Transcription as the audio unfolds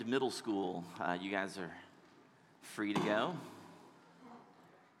middle school. You guys are free to go.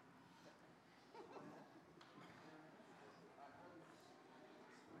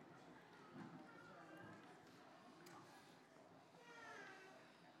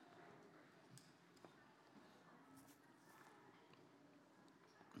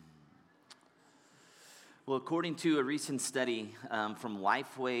 Well, according to a recent study from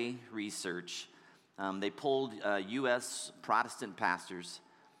Lifeway Research, they polled U.S. Protestant pastors,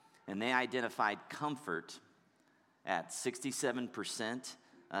 and they identified comfort at 67%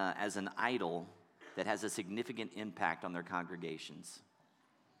 as an idol that has a significant impact on their congregations.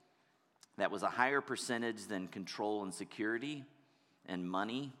 That was a higher percentage than control and security and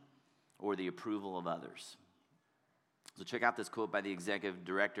money or the approval of others. So check out this quote by the executive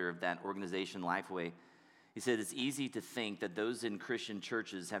director of that organization, Lifeway. He said, "It's easy to think that those in Christian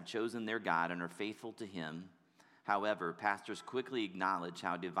churches have chosen their God and are faithful to him. However, pastors quickly acknowledge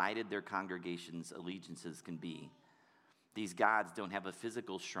how divided their congregations' allegiances can be. These gods don't have a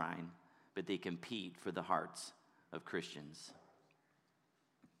physical shrine, but they compete for the hearts of Christians."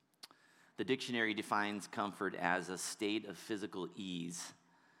 The dictionary defines comfort as a state of physical ease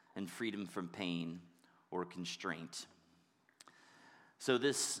and freedom from pain or constraint. So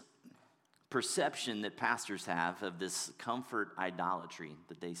this perception that pastors have of this comfort idolatry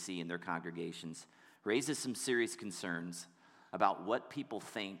that they see in their congregations raises some serious concerns about what people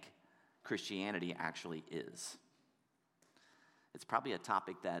think Christianity actually is. It's probably a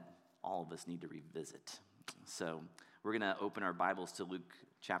topic that all of us need to revisit. So we're going to open our Bibles to Luke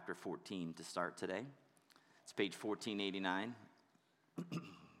chapter 14 to start today. It's page 1489.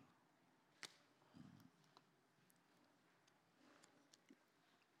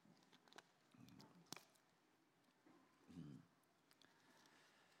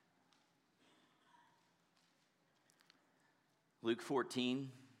 Luke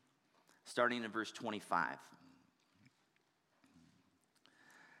 14, starting in verse 25. It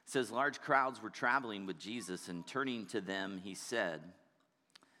says, "Large crowds were traveling with Jesus, and turning to them, he said,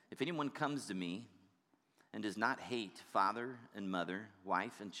 'If anyone comes to me and does not hate father and mother,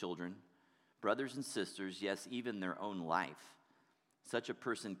 wife and children, brothers and sisters, yes, even their own life, such a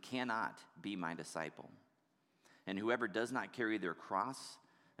person cannot be my disciple. And whoever does not carry their cross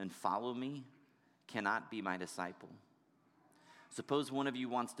and follow me cannot be my disciple. Suppose one of you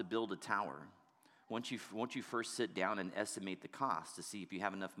wants to build a tower. Won't you first sit down and estimate the cost to see if you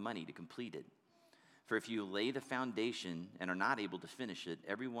have enough money to complete it? For if you lay the foundation and are not able to finish it,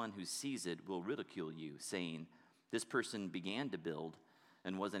 everyone who sees it will ridicule you, saying, "This person began to build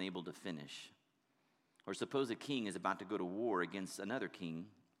and wasn't able to finish." Or suppose a king is about to go to war against another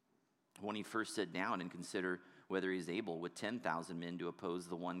king. Won't he first sit down and consider whether he is able with 10,000 men to oppose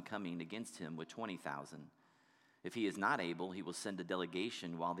the one coming against him with 20,000? If he is not able, he will send a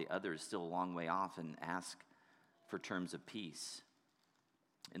delegation while the other is still a long way off and ask for terms of peace.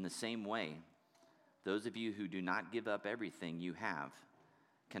 In the same way, those of you who do not give up everything you have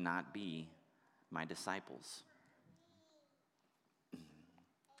cannot be my disciples."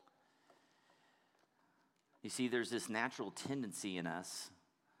 You see, there's this natural tendency in us,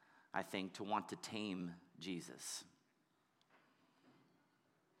 I think, to want to tame Jesus,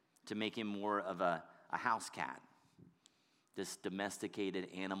 to make him more of a house cat, this domesticated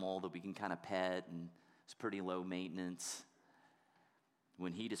animal that we can kind of pet and it's pretty low maintenance,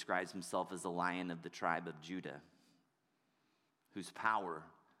 when he describes himself as the Lion of the tribe of Judah, whose power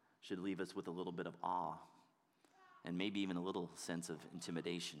should leave us with a little bit of awe and maybe even a little sense of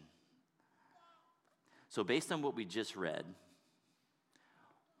intimidation. So based on what we just read,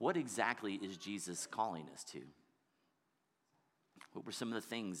 what exactly is Jesus calling us to? What were some of the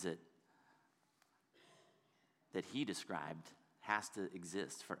things that he described has to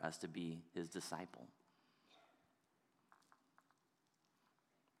exist for us to be his disciple?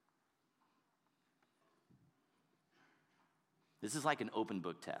 This is like an open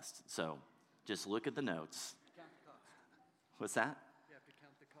book test, so just look at the notes. Count the cost. What's that? You have to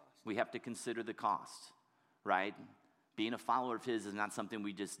count the cost. We have to consider the cost, right? Being a follower of his is not something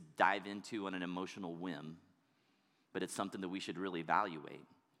we just dive into on an emotional whim, but it's something that we should really evaluate.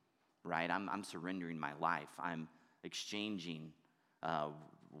 Right? I'm surrendering my life. I'm exchanging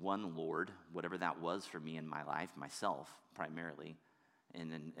one Lord, whatever that was for me in my life, myself primarily,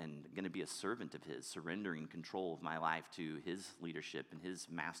 and going to be a servant of his, surrendering control of my life to his leadership and his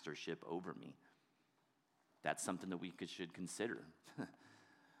mastership over me. That's something that we should consider.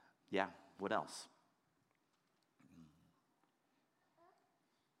 Yeah, what else?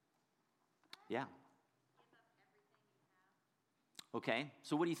 Yeah. Okay,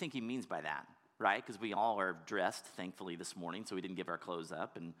 so what do you think he means by that, right? Because we all are dressed, thankfully, this morning, so we didn't give our clothes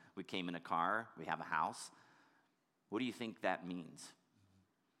up, and we came in a car, we have a house. What do you think that means?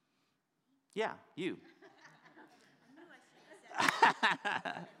 Yeah, you.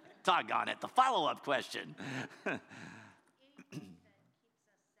 Doggone it, the follow-up question.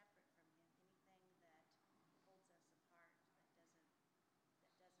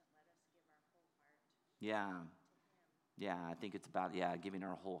 Yeah. Yeah, I think it's about, giving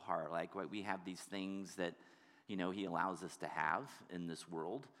our whole heart. Like, we have these things that, he allows us to have in this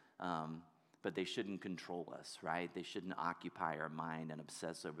world, but they shouldn't control us, right? They shouldn't occupy our mind and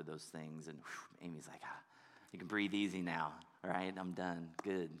obsess over those things. And Amy's like, you can breathe easy now, all right? I'm done.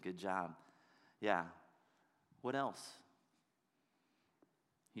 Good job. Yeah. What else?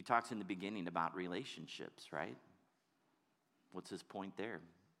 He talks in the beginning about relationships, right? What's his point there?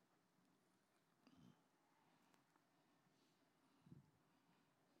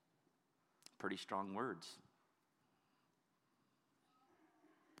 Pretty strong words.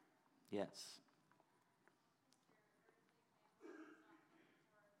 Yes.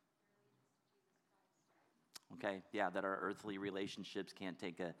 Okay, yeah, that our earthly relationships can't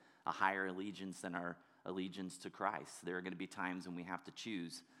take a higher allegiance than our allegiance to Christ. There are going to be times when we have to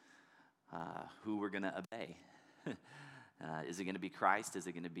choose who we're going to obey. Is it going to be Christ? Is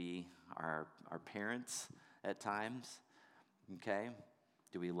it going to be our parents at times? Okay.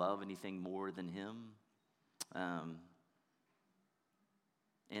 Do we love anything more than him?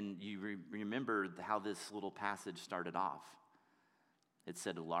 And you remember how this little passage started off. It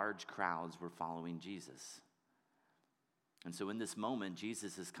said large crowds were following Jesus. And so in this moment,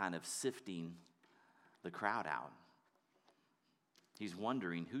 Jesus is kind of sifting the crowd out. He's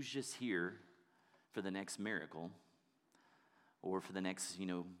wondering who's just here for the next miracle or for the next,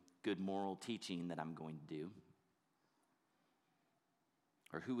 good moral teaching that I'm going to do.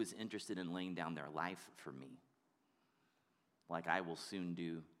 Or who is interested in laying down their life for me, like I will soon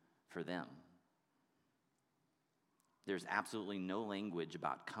do for them. There's absolutely no language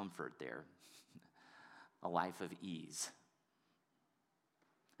about comfort there, a life of ease.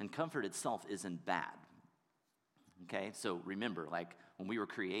 And comfort itself isn't bad, okay? So remember, like when we were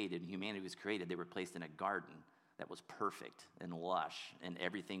created, humanity was created, they were placed in a garden that was perfect and lush, and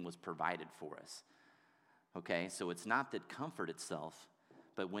everything was provided for us, okay? So it's not that comfort itself,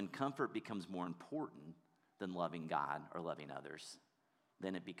 but when comfort becomes more important than loving God or loving others,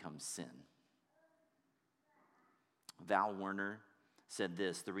 then it becomes sin. Val Werner said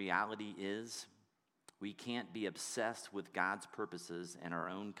this: the reality is we can't be obsessed with God's purposes and our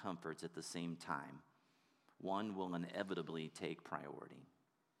own comforts at the same time. One will inevitably take priority.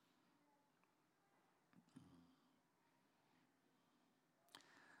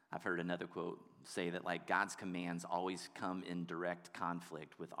 I've heard another quote say that, like, God's commands always come in direct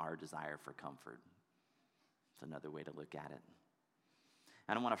conflict with our desire for comfort. It's another way to look at it.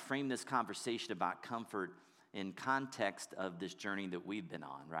 And I want to frame this conversation about comfort in context of this journey that we've been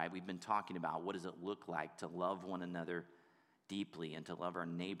on, right? We've been talking about what does it look like to love one another deeply and to love our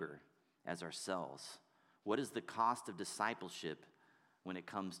neighbor as ourselves. What is the cost of discipleship when it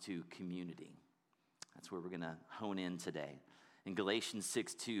comes to community? That's where we're going to hone in today. In Galatians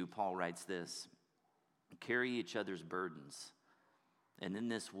 6:2, Paul writes this: carry each other's burdens, and in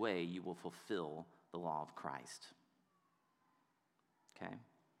this way you will fulfill the law of Christ. Okay?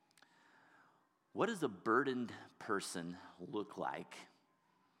 What does a burdened person look like,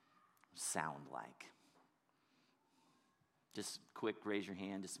 sound like? Just quick, raise your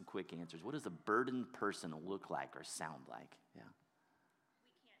hand, just some quick answers. What does a burdened person look like or sound like? Yeah.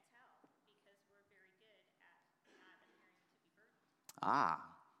 We can't tell because we're very good at not appearing to be burdened.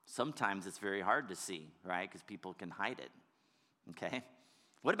 Sometimes it's very hard to see, right? Because people can hide it. Okay?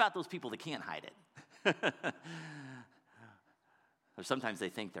 What about those people that can't hide it? Or sometimes they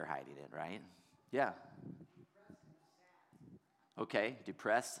think they're hiding it, right? Yeah. Okay,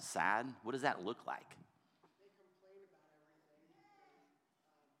 depressed, sad. What does that look like? They complain about everything.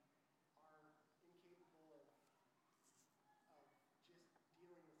 They are incapable of just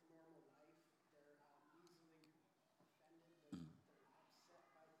dealing with normal life. They're easily offended. They're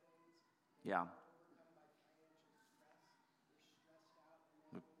upset by things. Yeah. They're overcome by financial stress. They're stressed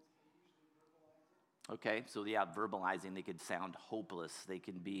out, and they usually verbalize it. Okay, so verbalizing, they could sound hopeless. They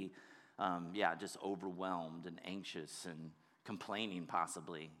can be, just overwhelmed and anxious and complaining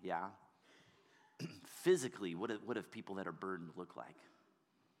possibly, yeah. Physically, what do people that are burdened look like?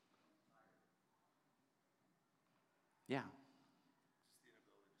 Yeah. Just the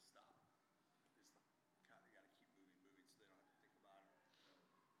inability to stop. Just kind of got to keep moving so they don't have to think about it. That's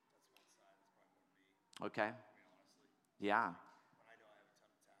one side. That's probably more me. Okay. I mean, honestly. Yeah. When I know I have a ton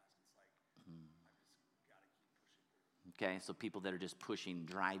of tasks, it's like okay? So people that are just pushing,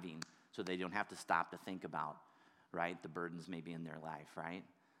 driving, so they don't have to stop to think about, right, the burdens maybe in their life, right?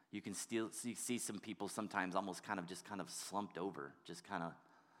 You can still see some people sometimes almost kind of slumped over, just kind of,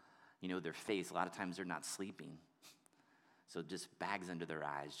 their face. A lot of times they're not sleeping. So just bags under their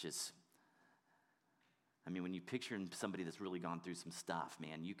eyes, when you picture somebody that's really gone through some stuff,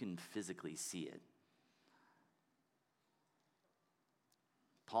 man, you can physically see it.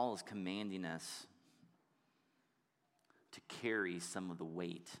 Paul is commanding us to carry some of the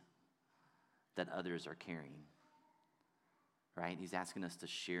weight that others are carrying, right? He's asking us to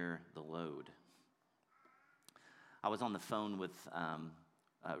share the load. I was on the phone with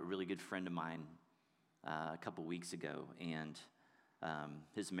a really good friend of mine a couple weeks ago, and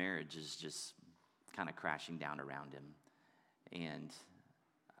his marriage is just kind of crashing down around him. And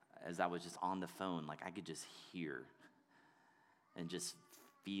as I was just on the phone, I could just hear and just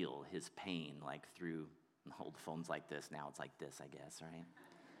feel his pain, through old phones like this. Now it's like this, I guess, right?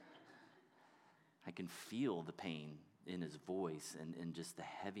 I can feel the pain in his voice and just the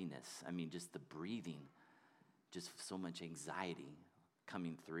heaviness. Just the breathing, just so much anxiety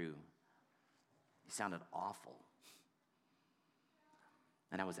coming through. He sounded awful.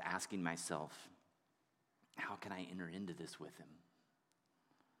 And I was asking myself, how can I enter into this with him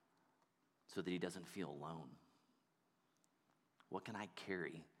so that he doesn't feel alone? What can I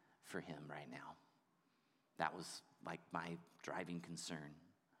carry for him right now? That was my driving concern.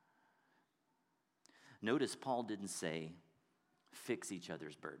 Notice Paul didn't say, fix each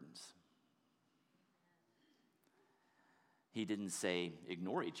other's burdens. He didn't say,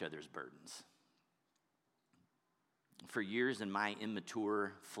 ignore each other's burdens. For years in my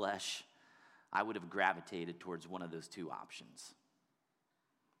immature flesh, I would have gravitated towards one of those two options.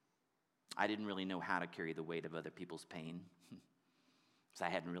 I didn't really know how to carry the weight of other people's pain because I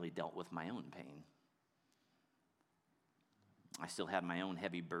hadn't really dealt with my own pain. I still had my own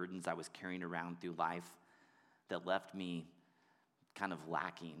heavy burdens I was carrying around through life that left me kind of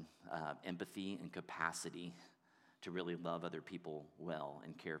lacking empathy and capacity to really love other people well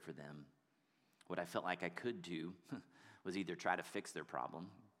and care for them. What I felt like I could do was either try to fix their problem,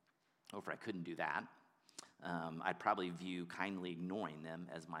 or if I couldn't do that, I'd probably view kindly ignoring them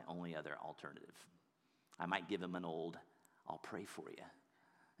as my only other alternative. I might give them an old, I'll pray for you,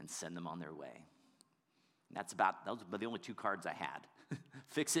 and send them on their way. And those were the only two cards I had.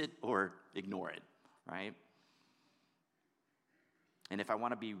 Fix it or ignore it, right? And if I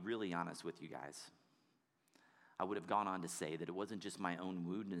want to be really honest with you guys, I would have gone on to say that it wasn't just my own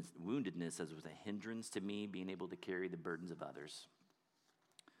woundedness as was a hindrance to me being able to carry the burdens of others,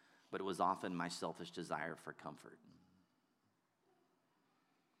 but it was often my selfish desire for comfort.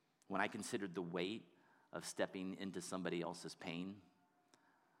 When I considered the weight of stepping into somebody else's pain,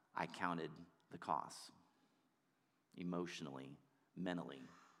 I counted the costs, emotionally, mentally,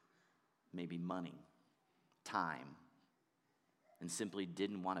 maybe money, time, and simply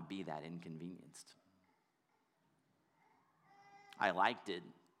didn't want to be that inconvenienced. I liked it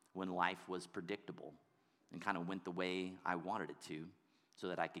when life was predictable and kind of went the way I wanted it to, so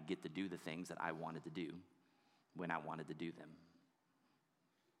that I could get to do the things that I wanted to do when I wanted to do them.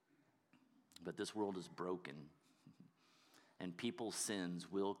 But this world is broken, and people's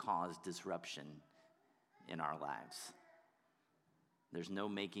sins will cause disruption in our lives. There's no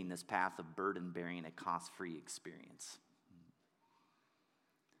making this path of burden bearing a cost-free experience.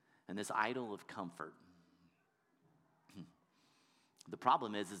 And this idol of comfort, the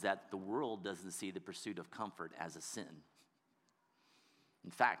problem is that the world doesn't see the pursuit of comfort as a sin. In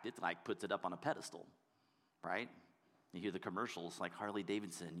fact, it puts it up on a pedestal, right? You hear the commercials like Harley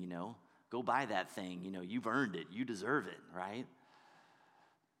Davidson, go buy that thing, you've earned it, you deserve it, right?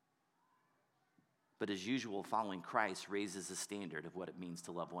 But as usual, following Christ raises the standard of what it means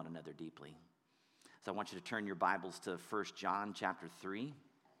to love one another deeply. So I want you to turn your Bibles to 1 John chapter 3.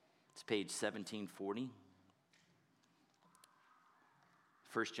 It's page 1740.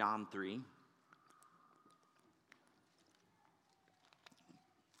 1 John 3.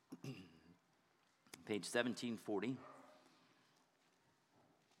 Page 1740.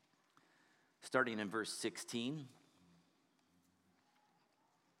 Starting in verse 16.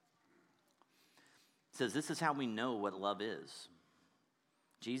 It says, "This is how we know what love is.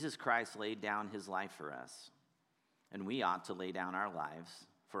 Jesus Christ laid down his life for us, and we ought to lay down our lives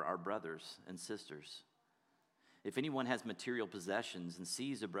for our brothers and sisters. If anyone has material possessions and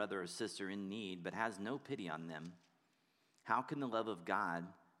sees a brother or sister in need but has no pity on them, how can the love of God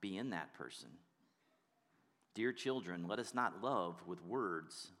be in that person? Dear children, let us not love with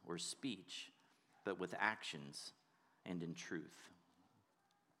words or speech, but with actions and in truth."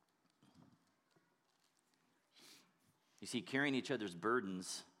 You see, carrying each other's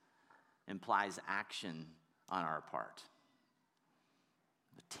burdens implies action on our part.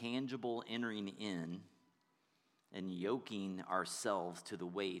 The tangible entering in and yoking ourselves to the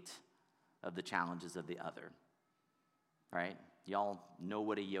weight of the challenges of the other. Right? Y'all know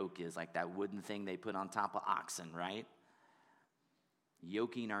what a yoke is, like that wooden thing they put on top of oxen, right?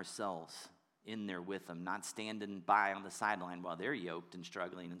 Yoking ourselves in there with them, not standing by on the sideline while they're yoked and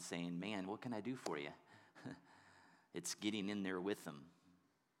struggling and saying, man, what can I do for you? It's getting in there with them.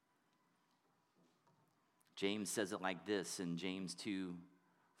 James says it like this in James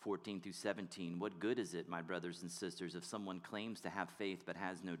 2:14-17. What good is it, my brothers and sisters, if someone claims to have faith but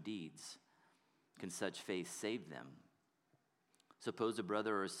has no deeds? Can such faith save them? Suppose a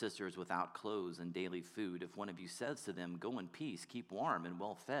brother or a sister is without clothes and daily food. If one of you says to them, go in peace, keep warm and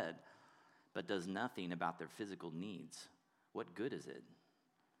well fed, but does nothing about their physical needs, what good is it?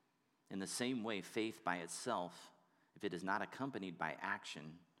 In the same way, faith by itself, if it is not accompanied by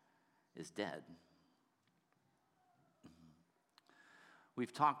action, is dead.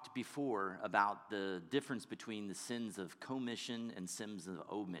 We've talked before about the difference between the sins of commission and sins of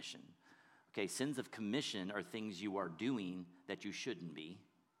omission. Okay, sins of commission are things you are doing that you shouldn't be.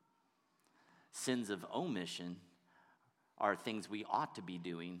 Sins of omission are things we ought to be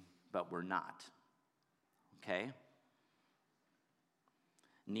doing, but we're not. Okay?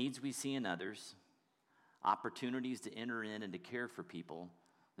 Needs we see in others, opportunities to enter in and to care for people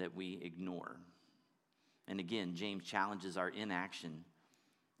that we ignore. And again, James challenges our inaction.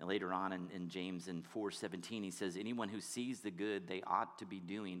 And later on in James in 4:17, he says, anyone who sees the good they ought to be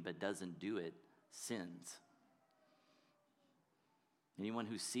doing but doesn't do it sins. Anyone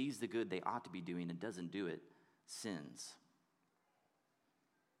who sees the good they ought to be doing and doesn't do it sins.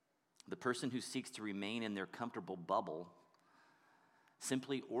 The person who seeks to remain in their comfortable bubble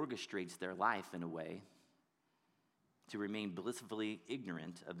simply orchestrates their life in a way to remain blissfully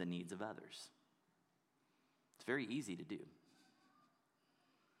ignorant of the needs of others. It's very easy to do.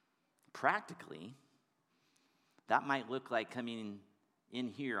 Practically, that might look like coming in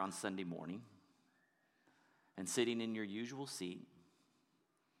here on Sunday morning and sitting in your usual seat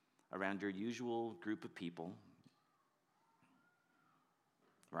around your usual group of people,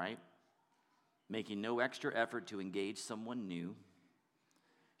 right? Making no extra effort to engage someone new,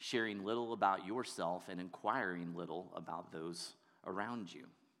 sharing little about yourself and inquiring little about those around you.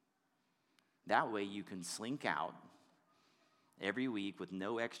 That way you can slink out every week with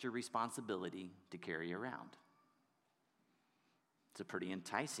no extra responsibility to carry around. It's a pretty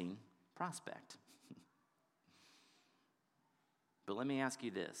enticing prospect. But let me ask you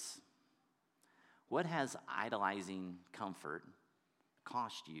this. What has idolizing comfort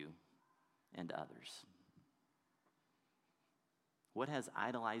cost you and others? What has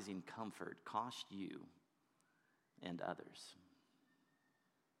idolizing comfort cost you and others?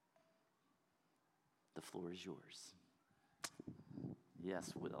 The floor is yours.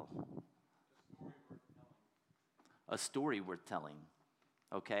 Yes, Will. A story worth telling,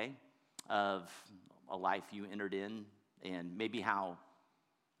 okay, of a life you entered in and maybe how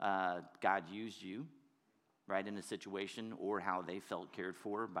God used you, right, in a situation, or how they felt cared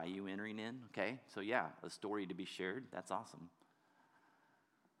for by you entering in, okay? So yeah, a story to be shared. That's awesome.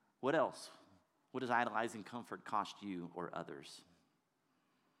 What else? What does idolizing comfort cost you or others?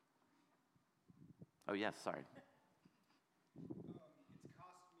 Oh, yes, sorry. It's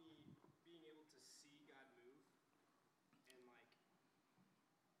cost me being able to see God move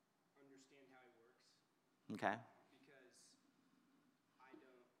and understand how He works. Okay. Because I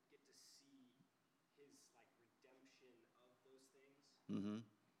don't get to see His redemption of those things. Mm-hmm.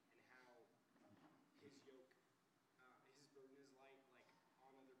 And how His yoke, His burden is light,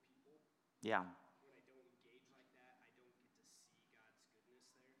 on other people. Yeah. When I don't engage like that, I don't get to see God's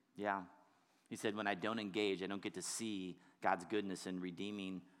goodness there. Yeah. He said, when I don't engage, I don't get to see God's goodness in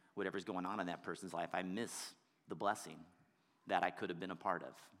redeeming whatever's going on in that person's life. I miss the blessing that I could have been a part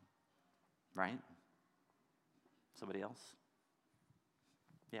of. Right? Somebody else?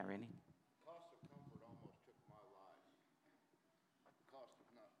 Yeah, Randy? The cost of comfort almost took my life. The cost of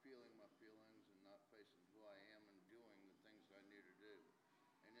not feeling my feelings and not facing who I am and doing the things I knew to do.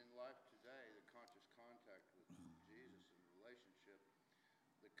 And in life today, the conscious contact with Jesus and relationship,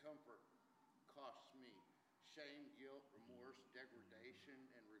 the comfort costs me shame, guilt, remorse, degradation,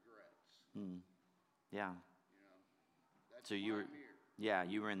 and regrets. Yeah. That's So you were,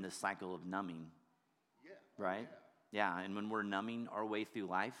 you were in this cycle of numbing. Yeah. Right? Yeah, and when we're numbing our way through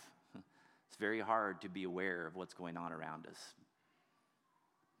life, it's very hard to be aware of what's going on around us.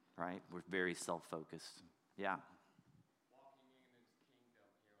 Right? We're very self-focused. Yeah. Walking in His kingdom here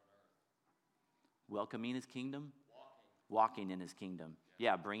on earth. Welcoming His kingdom? Walking walking in his kingdom.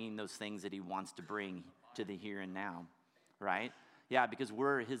 Yeah, bringing those things that he wants to bring to the here and now, right? Yeah, because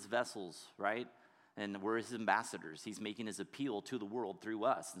we're his vessels, right? And we're his ambassadors. He's making his appeal to the world through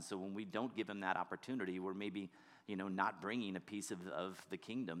us. And so when we don't give him that opportunity, we're maybe, not bringing a piece of the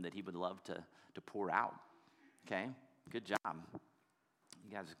kingdom that he would love to pour out. Okay? Good job.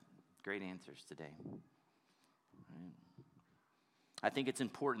 You guys, great answers today. Right. I think it's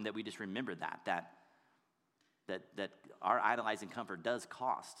important that we just remember that our idolizing comfort does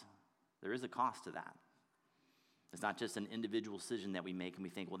cost. There is a cost to that. It's not just an individual decision that we make and we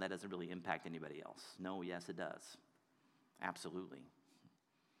think, well, that doesn't really impact anybody else. No, yes, it does. Absolutely.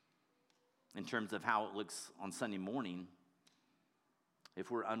 In terms of how it looks on Sunday morning,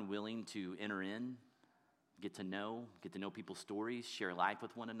 if we're unwilling to enter in, get to know people's stories, share life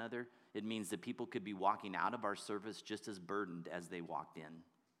with one another, it means that people could be walking out of our service just as burdened as they walked in.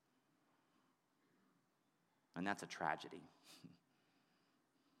 And that's a tragedy.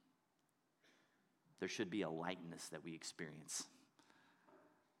 There should be a lightness that we experience.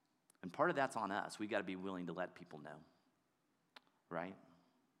 And part of that's on us. We've got to be willing to let people know, right?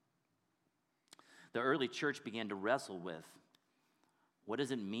 The early church began to wrestle with, what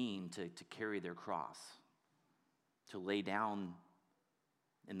does it mean to carry their cross? To lay down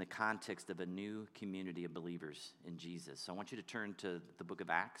in the context of a new community of believers in Jesus. So I want you to turn to the book of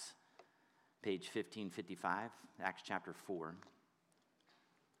Acts, page 1555, Acts chapter 4.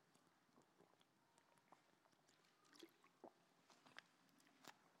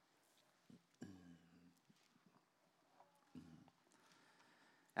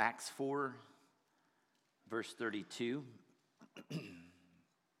 Acts 4, verse 32.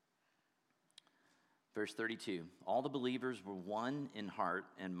 Verse 32, all the believers were one in heart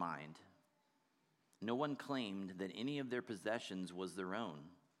and mind. No one claimed that any of their possessions was their own,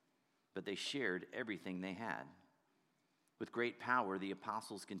 but they shared everything they had. With great power, the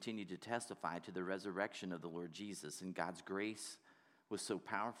apostles continued to testify to the resurrection of the Lord Jesus, and God's grace was so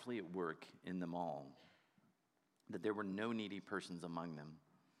powerfully at work in them all that there were no needy persons among them.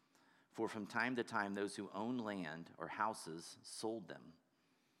 For from time to time, those who owned land or houses sold them,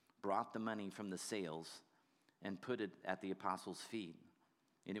 brought the money from the sales, and put it at the apostles' feet,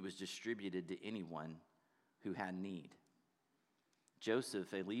 and it was distributed to anyone who had need.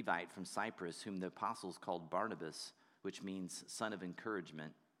 Joseph, a Levite from Cyprus, whom the apostles called Barnabas, which means son of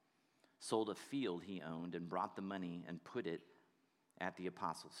encouragement, sold a field he owned and brought the money and put it at the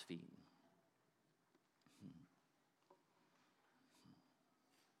apostles' feet.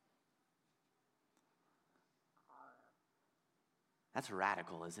 That's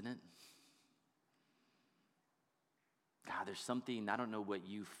radical, isn't it? God, there's something, I don't know what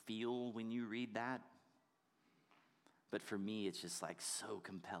you feel when you read that, but for me, it's just like so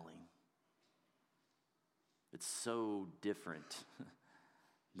compelling. It's so different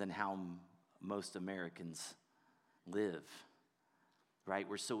than how most Americans live, right?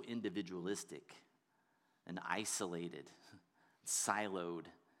 We're so individualistic and isolated, siloed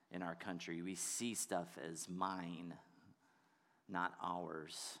in our country. We see stuff as mine, not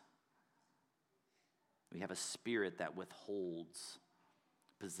ours. We have a spirit that withholds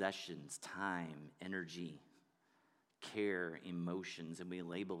possessions, time, energy, care, emotions, and we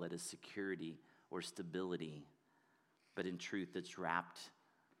label it as security or stability, but in truth, it's wrapped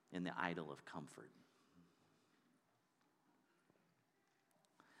in the idol of comfort.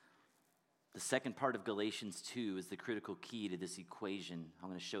 The second part of Galatians 2 is the critical key to this equation. I'm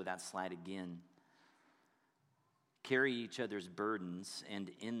going to show that slide again. Carry each other's burdens,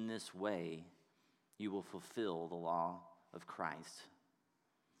 and in this way, you will fulfill the law of Christ.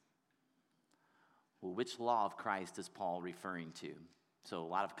 Well, which law of Christ is Paul referring to? So a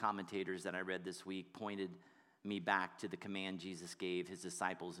lot of commentators that I read this week pointed me back to the command Jesus gave his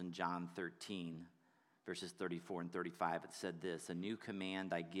disciples in John 13, verses 34 and 35. It said this, "A new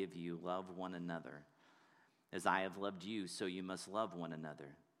command I give you, love one another. As I have loved you, so you must love one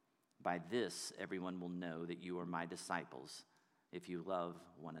another. By this, everyone will know that you are my disciples, if you love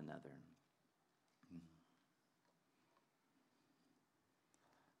one another."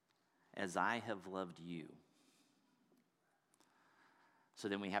 As I have loved you. So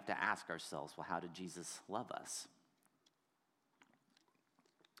then we have to ask ourselves, well, how did Jesus love us?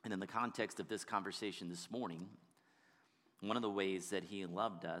 And in the context of this conversation this morning, one of the ways that he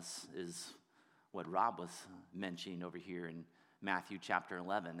loved us is what Rob was mentioning over here in Matthew chapter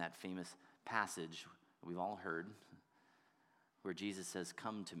 11, that famous passage we've all heard, where Jesus says,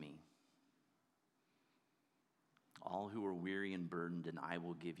 "Come to me, all who are weary and burdened, and I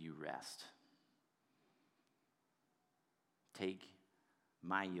will give you rest. Take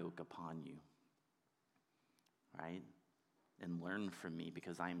my yoke upon you," right? and learn from me,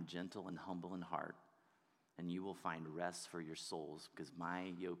 because I am gentle and humble in heart, and you will find rest for your souls, because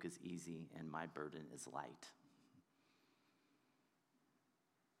my yoke is easy and my burden is light.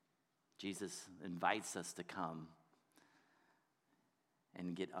 Jesus invites us to come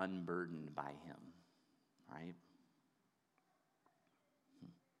and get unburdened by him, right?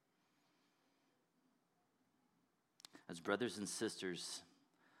 As brothers and sisters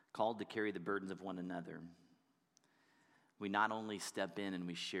called to carry the burdens of one another, we not only step in and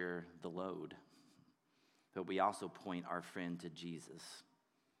we share the load, but we also point our friend to Jesus,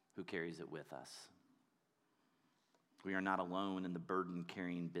 who carries it with us. We are not alone in the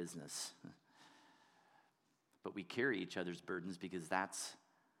burden-carrying business, but we carry each other's burdens because that's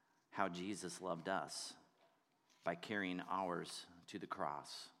how Jesus loved us, by carrying ours to the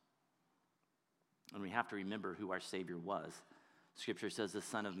cross. And we have to remember who our Savior was. Scripture says the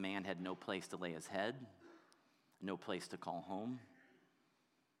Son of Man had no place to lay his head, no place to call home.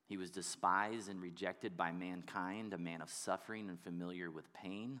 He was despised and rejected by mankind, a man of suffering and familiar with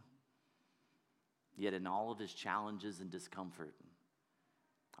pain. Yet in all of his challenges and discomfort,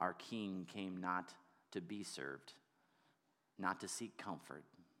 our King came not to be served, not to seek comfort,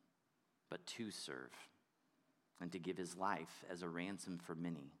 but to serve and to give his life as a ransom for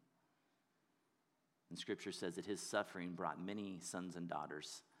many. And Scripture says that his suffering brought many sons and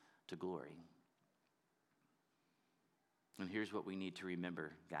daughters to glory. And here's what we need to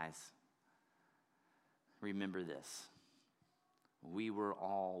remember, guys. Remember this. We were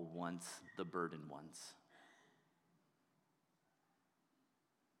all once the burdened ones.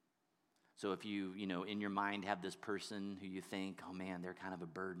 So if you in your mind have this person who you think, oh man, they're kind of a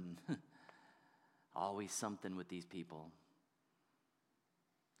burden. Always something with these people.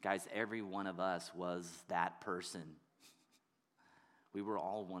 Guys, every one of us was that person. We were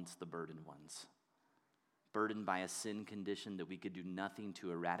all once the burdened ones. Burdened by a sin condition that we could do nothing to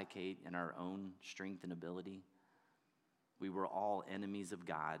eradicate in our own strength and ability. We were all enemies of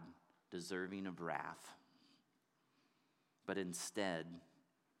God, deserving of wrath. But instead,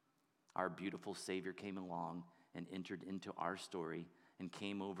 our beautiful Savior came along and entered into our story and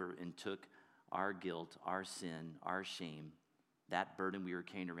came over and took our guilt, our sin, our shame, that burden we were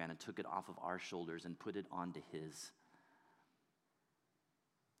carrying around, and took it off of our shoulders and put it onto his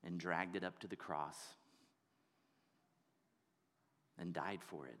and dragged it up to the cross and died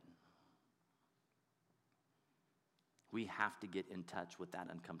for it. We have to get in touch with that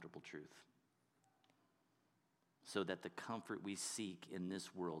uncomfortable truth so that the comfort we seek in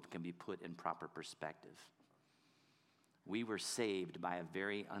this world can be put in proper perspective. We were saved by a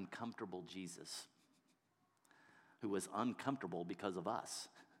very uncomfortable Jesus who was uncomfortable because of us.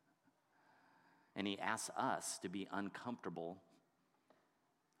 And he asks us to be uncomfortable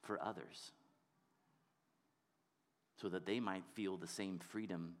for others so that they might feel the same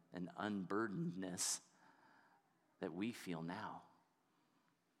freedom and unburdenedness that we feel now.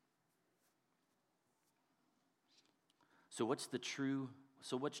 So what's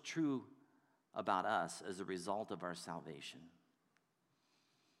true about us as a result of our salvation?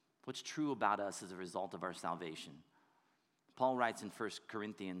 What's true about us as a result of our salvation? Paul writes in 1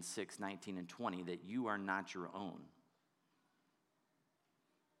 Corinthians 6, 19 and 20 that you are not your own.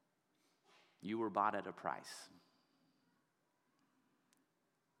 You were bought at a price.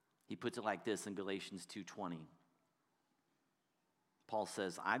 He puts it like this in Galatians 2:20. Paul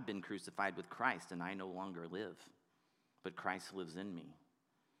says, I've been crucified with Christ, and I no longer live, but Christ lives in me.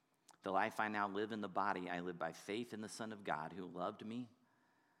 The life I now live in the body, I live by faith in the Son of God who loved me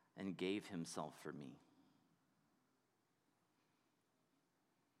and gave himself for me.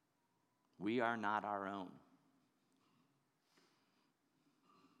 We are not our own.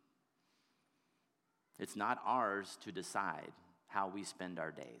 It's not ours to decide how we spend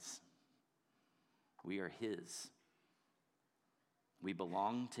our days. We are his. We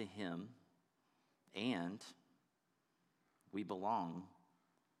belong to him, and we belong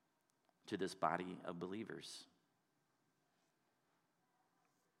to this body of believers.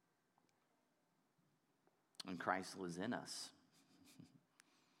 And Christ lives in us.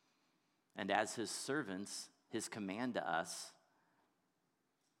 And as his servants, his command to us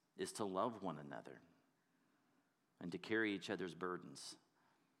is to love one another and to carry each other's burdens.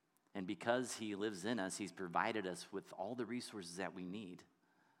 And because he lives in us, he's provided us with all the resources that we need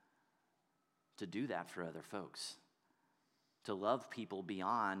to do that for other folks, to love people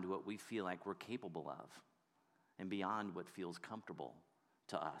beyond what we feel like we're capable of and beyond what feels comfortable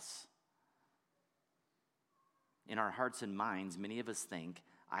to us. In our hearts and minds, many of us think,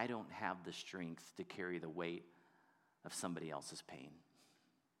 I don't have the strength to carry the weight of somebody else's pain.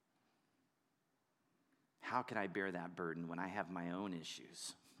 How can I bear that burden when I have my own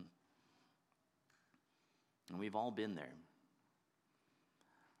issues? And we've all been there.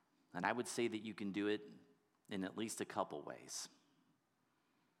 And I would say that you can do it in at least a couple ways.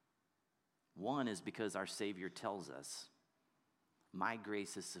 One is because our Savior tells us, my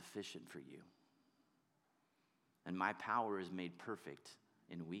grace is sufficient for you, and my power is made perfect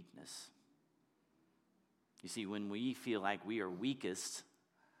in weakness. You see, when we feel like we are weakest,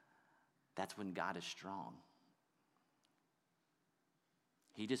 that's when God is strong.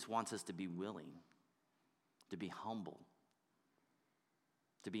 He just wants us to be willing, to be humble,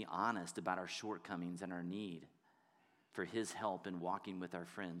 to be honest about our shortcomings and our need for his help in walking with our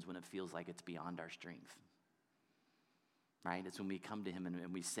friends when it feels like it's beyond our strength. Right? It's when we come to him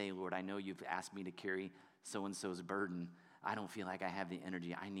and we say, Lord, I know you've asked me to carry so-and-so's burden. I don't feel like I have the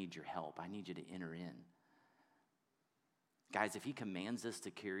energy. I need your help. I need you to enter in. Guys, if he commands us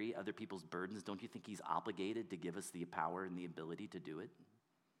to carry other people's burdens, don't you think he's obligated to give us the power and the ability to do it?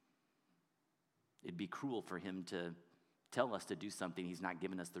 It'd be cruel for him to tell us to do something he's not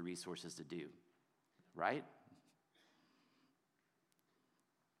given us the resources to do, right?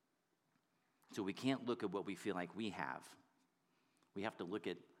 So we can't look at what we feel like we have. We have to look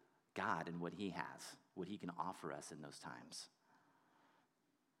at God and what he has, what he can offer us in those times.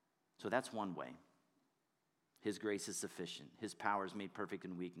 So that's one way. His grace is sufficient. His power is made perfect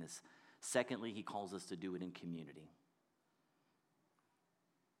in weakness. Secondly, he calls us to do it in community.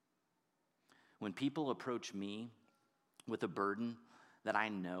 When people approach me with a burden that I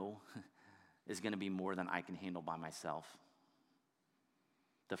know is going to be more than I can handle by myself,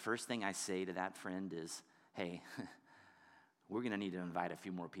 the first thing I say to that friend is, hey, we're going to need to invite a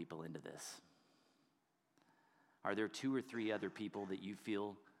few more people into this. Are there 2 or 3 other people that you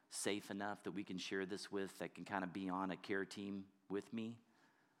feel safe enough that we can share this with, that can kind of be on a care team with me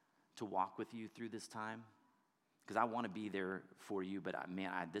to walk with you through this time? Because I want to be there for you, but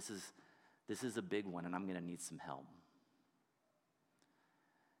this is a big one, and I'm going to need some help.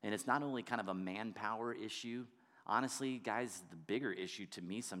 And it's not only kind of a manpower issue. Honestly, guys, the bigger issue to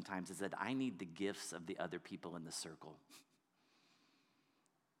me sometimes is that I need the gifts of the other people in the circle.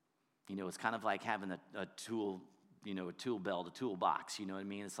 You know, it's kind of like having a tool, you know, a tool belt, a toolbox, you know what I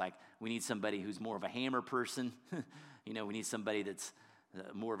mean? It's like we need somebody who's more of a hammer person. You know, we need somebody that's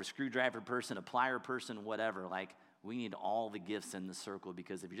more of a screwdriver person, a plier person, whatever. Like, we need all the gifts in the circle,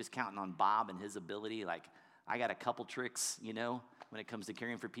 because if you're just counting on Bob and his ability, like, I got a couple tricks, you know, when it comes to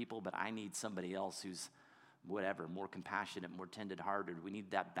caring for people, but I need somebody else who's whatever, more compassionate, more tender-hearted. We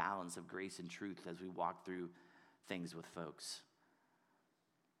need that balance of grace and truth as we walk through things with folks.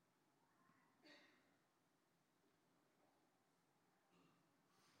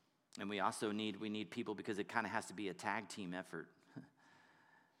 And we also need people, because it kind of has to be a tag team effort.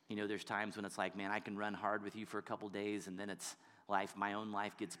 You know, there's times when it's like, man, I can run hard with you for a couple days, and then it's life, my own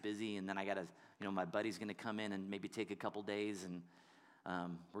life gets busy, and then I got to, you know, my buddy's going to come in and maybe take a couple days, and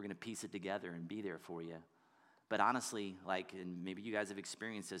we're going to piece it together and be there for you. But honestly, like, and maybe you guys have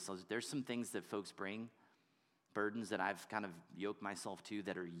experienced this, there's some things that folks bring, burdens that I've kind of yoked myself to,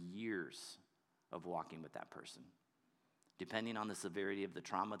 that are years of walking with that person. Depending on the severity of the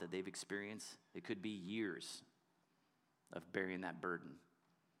trauma that they've experienced, it could be years of bearing that burden.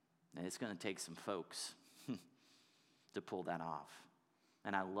 And it's going to take some folks to pull that off.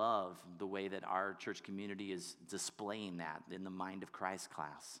 And I love the way that our church community is displaying that in the Mind of Christ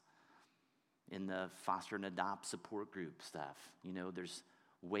class, in the foster and adopt support group stuff. You know, there's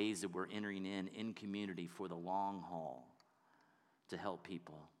ways that we're entering in community for the long haul to help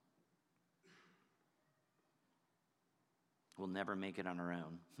people. We'll never make it on our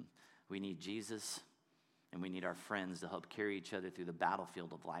own. We need Jesus, and we need our friends to help carry each other through the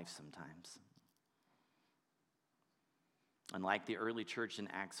battlefield of life sometimes. Unlike the early church in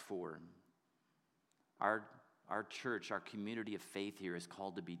Acts 4, our church, our community of faith here is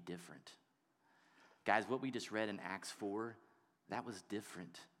called to be different. Guys, what we just read in Acts 4, that was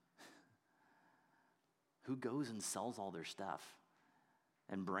different. Who goes and sells all their stuff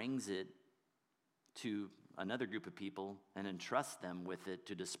and brings it to another group of people and entrusts them with it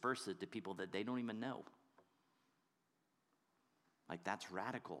to disperse it to people that they don't even know? Like, that's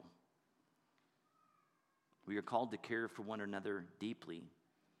radical. We are called to care for one another deeply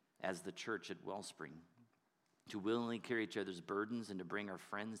as the church at Wellspring, to willingly carry each other's burdens and to bring our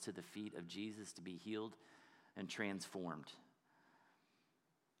friends to the feet of Jesus to be healed and transformed.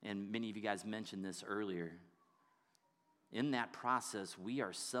 And many of you guys mentioned this earlier. In that process, we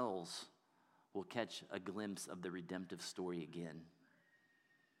ourselves will catch a glimpse of the redemptive story again.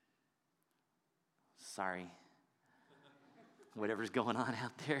 Sorry, whatever's going on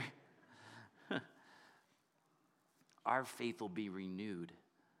out there. Our faith will be renewed,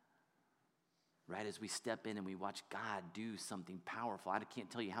 right? As we step in and we watch God do something powerful. I can't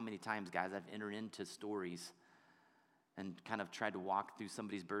tell you how many times, guys, I've entered into stories and kind of tried to walk through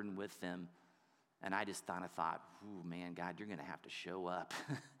somebody's burden with them. And I thought, ooh, man, God, you're going to have to show up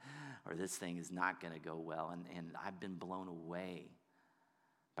or this thing is not going to go well. And I've been blown away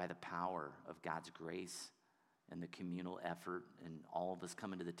by the power of God's grace and the communal effort and all of us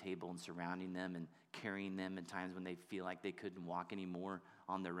coming to the table and surrounding them and carrying them in times when they feel like they couldn't walk anymore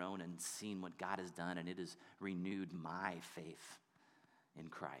on their own and seeing what God has done. And it has renewed my faith in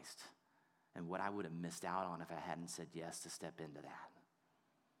Christ and what I would have missed out on if I hadn't said yes to step into that.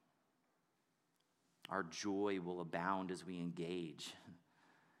 Our joy will abound as we engage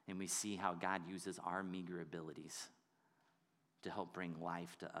and we see how God uses our meager abilities to help bring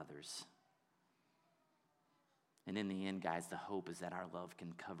life to others. And in the end, guys, the hope is that our love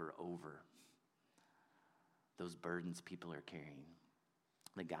can cover over those burdens people are carrying,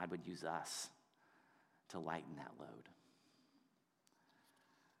 that God would use us to lighten that load.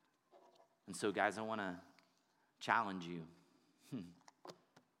 And so, guys, I want to challenge you.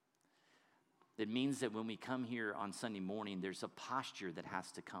 It means that when we come here on Sunday morning, there's a posture that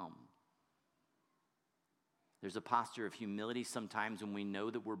has to come. There's a posture of humility sometimes when we know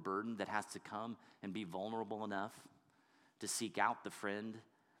that we're burdened that has to come and be vulnerable enough to seek out the friend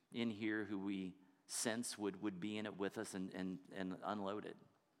in here who we sense would be in it with us and unload it.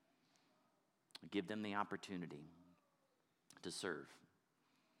 Give them the opportunity to serve.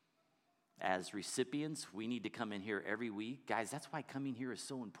 As recipients, we need to come in here every week. Guys, that's why coming here is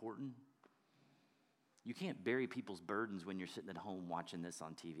so important. You can't bury people's burdens when you're sitting at home watching this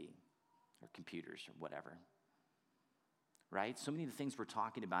on TV or computers or whatever. Right? So many of the things we're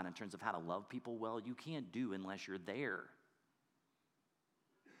talking about in terms of how to love people well, you can't do unless you're there.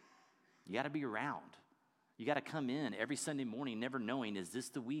 You got to be around. You got to come in every Sunday morning never knowing, is this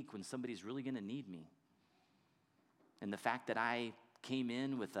the week when somebody's really going to need me? And the fact that I came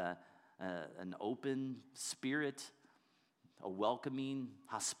in with an open spirit, a welcoming,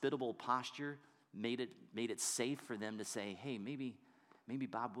 hospitable posture, made it safe for them to say, hey, maybe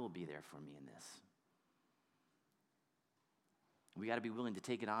Bob will be there for me in this. We got to be willing to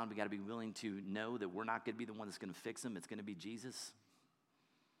take it on. We got to be willing to know that we're not going to be the one that's going to fix them. It's going to be Jesus.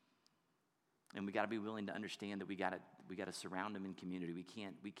 And we got to be willing to understand that we got to surround them in community. We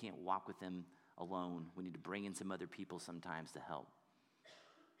can't walk with them alone. We need to bring in some other people sometimes to help.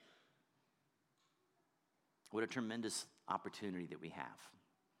 What a tremendous opportunity that we have,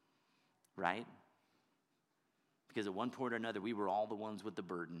 right? Because at one point or another, we were all the ones with the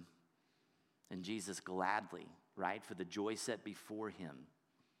burden. And Jesus gladly, right, for the joy set before him,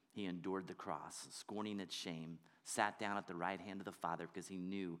 he endured the cross, scorning its shame, sat down at the right hand of the Father because he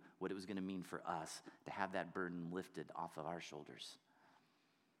knew what it was going to mean for us to have that burden lifted off of our shoulders.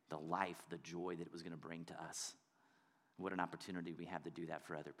 The life, the joy that it was going to bring to us. What an opportunity we have to do that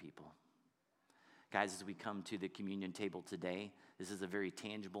for other people. Guys, as we come to the communion table today, this is a very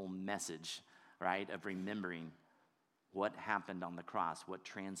tangible message, right, of remembering what happened on the cross, what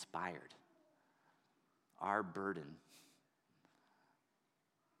transpired. Our burden,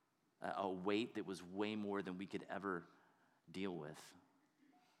 a weight that was way more than we could ever deal with,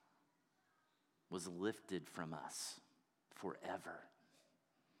 was lifted from us forever.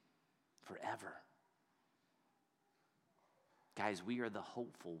 Forever. Guys, we are the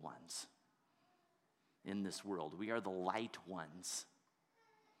hopeful ones in this world. We are the light ones,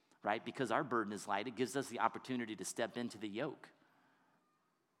 right? Because our burden is light, it gives us the opportunity to step into the yoke.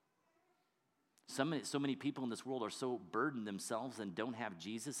 So many people in this world are so burdened themselves and don't have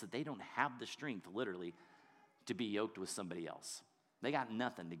Jesus that they don't have the strength, literally, to be yoked with somebody else. They got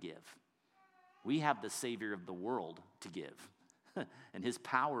nothing to give. We have the Savior of the world to give, and his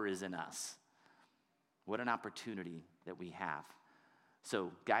power is in us. What an opportunity that we have.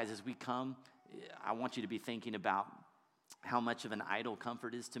 So, guys, as we come, I want you to be thinking about how much of an idol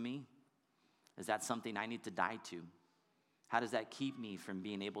comfort is to me. Is that something I need to die to? How does that keep me from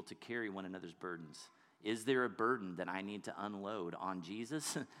being able to carry one another's burdens? Is there a burden that I need to unload on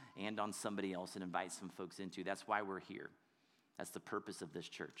Jesus and on somebody else and invite some folks into? That's why we're here. That's the purpose of this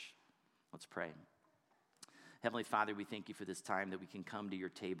church. Let's pray. Heavenly Father, we thank you for this time that we can come to your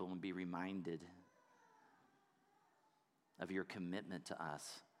table and be reminded of your commitment to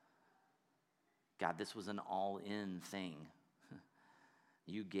us. God, this was an all-in thing.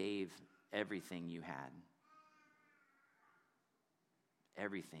 You gave everything you had.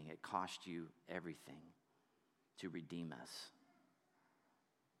 Everything. It cost you everything to redeem us.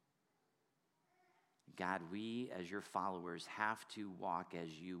 God, we as your followers have to walk as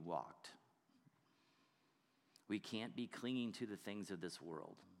you walked. We can't be clinging to the things of this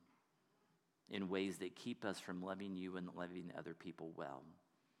world in ways that keep us from loving you and loving other people well.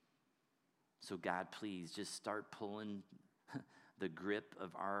 So God, please just start pulling the grip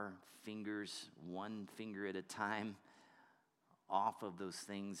of our fingers, one finger at a time, off of those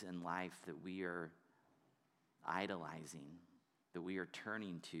things in life that we are idolizing, that we are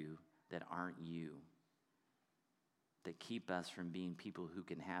turning to that aren't you, that keep us from being people who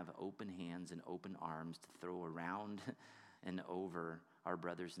can have open hands and open arms to throw around and over our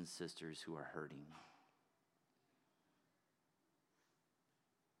brothers and sisters who are hurting.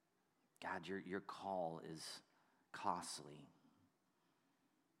 God, your call is costly,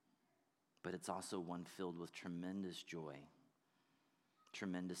 but it's also one filled with tremendous joy,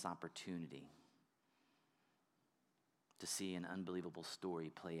 tremendous opportunity to see an unbelievable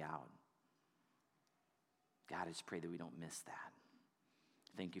story play out. God, I just pray that we don't miss that.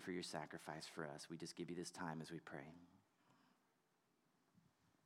 Thank you for your sacrifice for us. We just give you this time as we pray.